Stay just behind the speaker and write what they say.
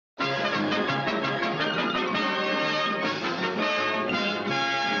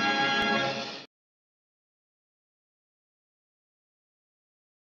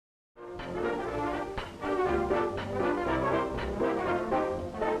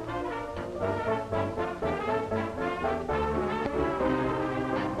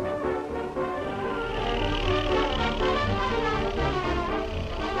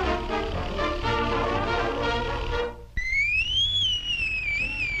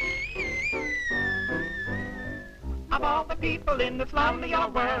Of all the people in this lonely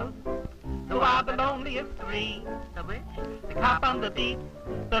old world, who are the loneliest three? The which? The cop on the beat,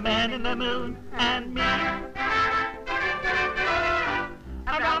 the man in the moon, and me.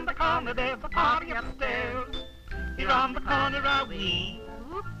 Around the corner there's a party upstairs. Here on the corner are we.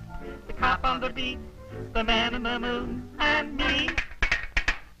 The cop on the beat, the man in the moon, and me.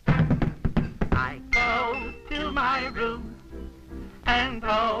 I go to my room and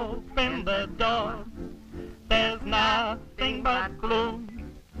open the door. There's nothing but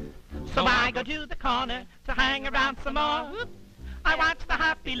gloom. So I go to the corner to hang around some more. I watch the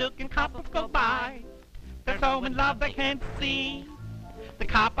happy-looking couples go by. They're so in love they can't see. The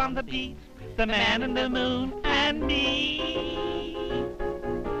cop on the beat, the man in the moon, and me.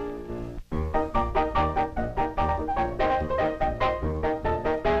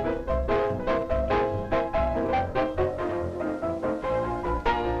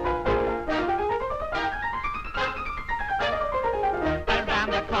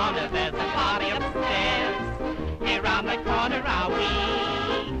 Around the corner there's a party upstairs. Here around the corner are we.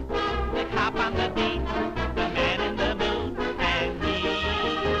 The cop on the beat, the man in the moon, and me.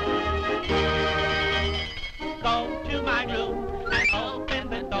 Go to my room and open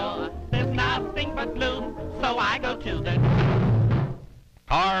the door. There's nothing but gloom, so I go to the...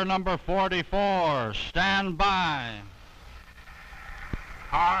 Car number 44, stand by.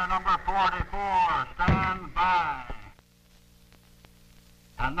 Car number 44, stand by.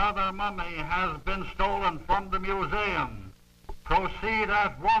 Another mummy has been stolen from the museum. Proceed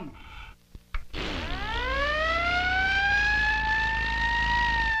at once.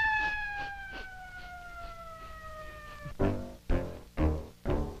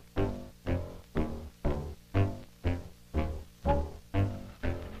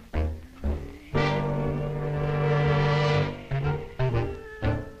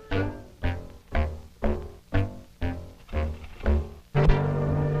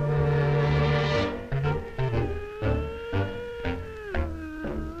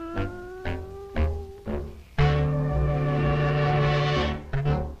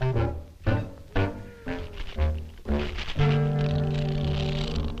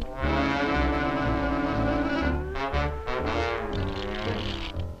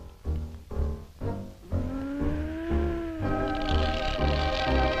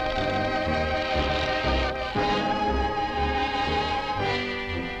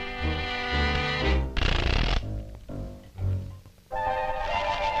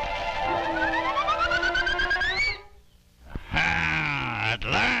 At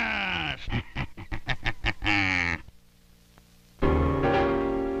last!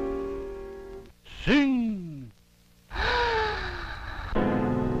 Sing!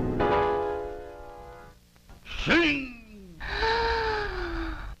 Sing!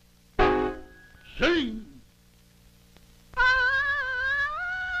 Sing!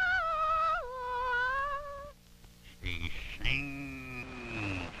 She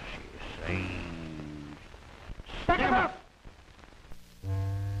sings, she sings. Back him up!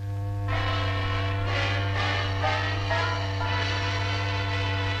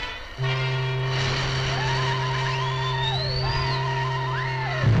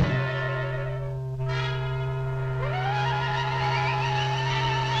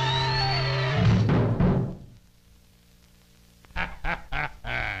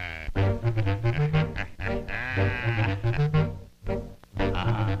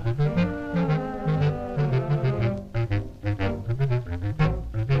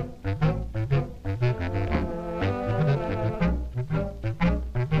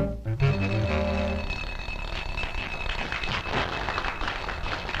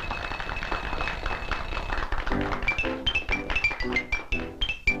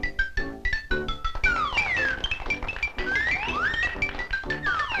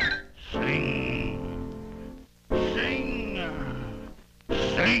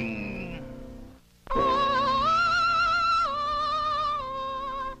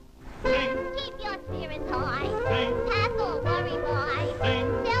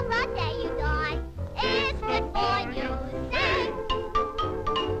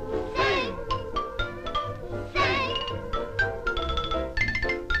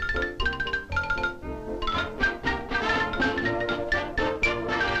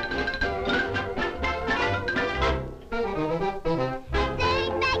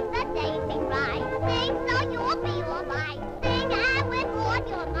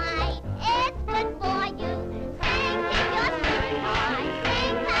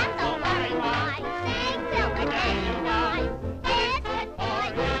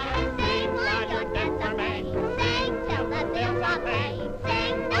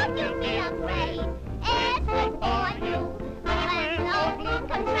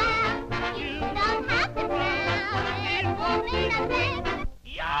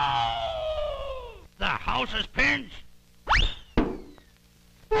 house's pins.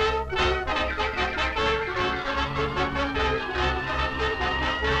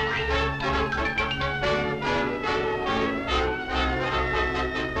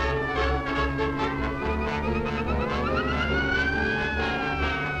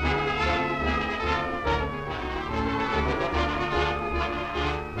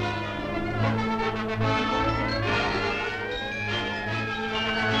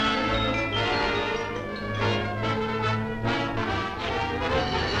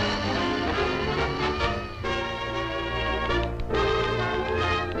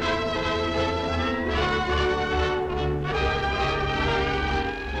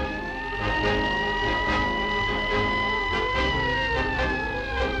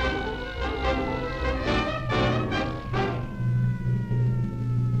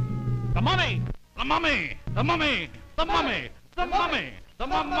 The mummy! The mummy! The mummy! The mummy! The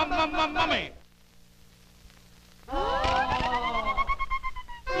mummy! The mummy!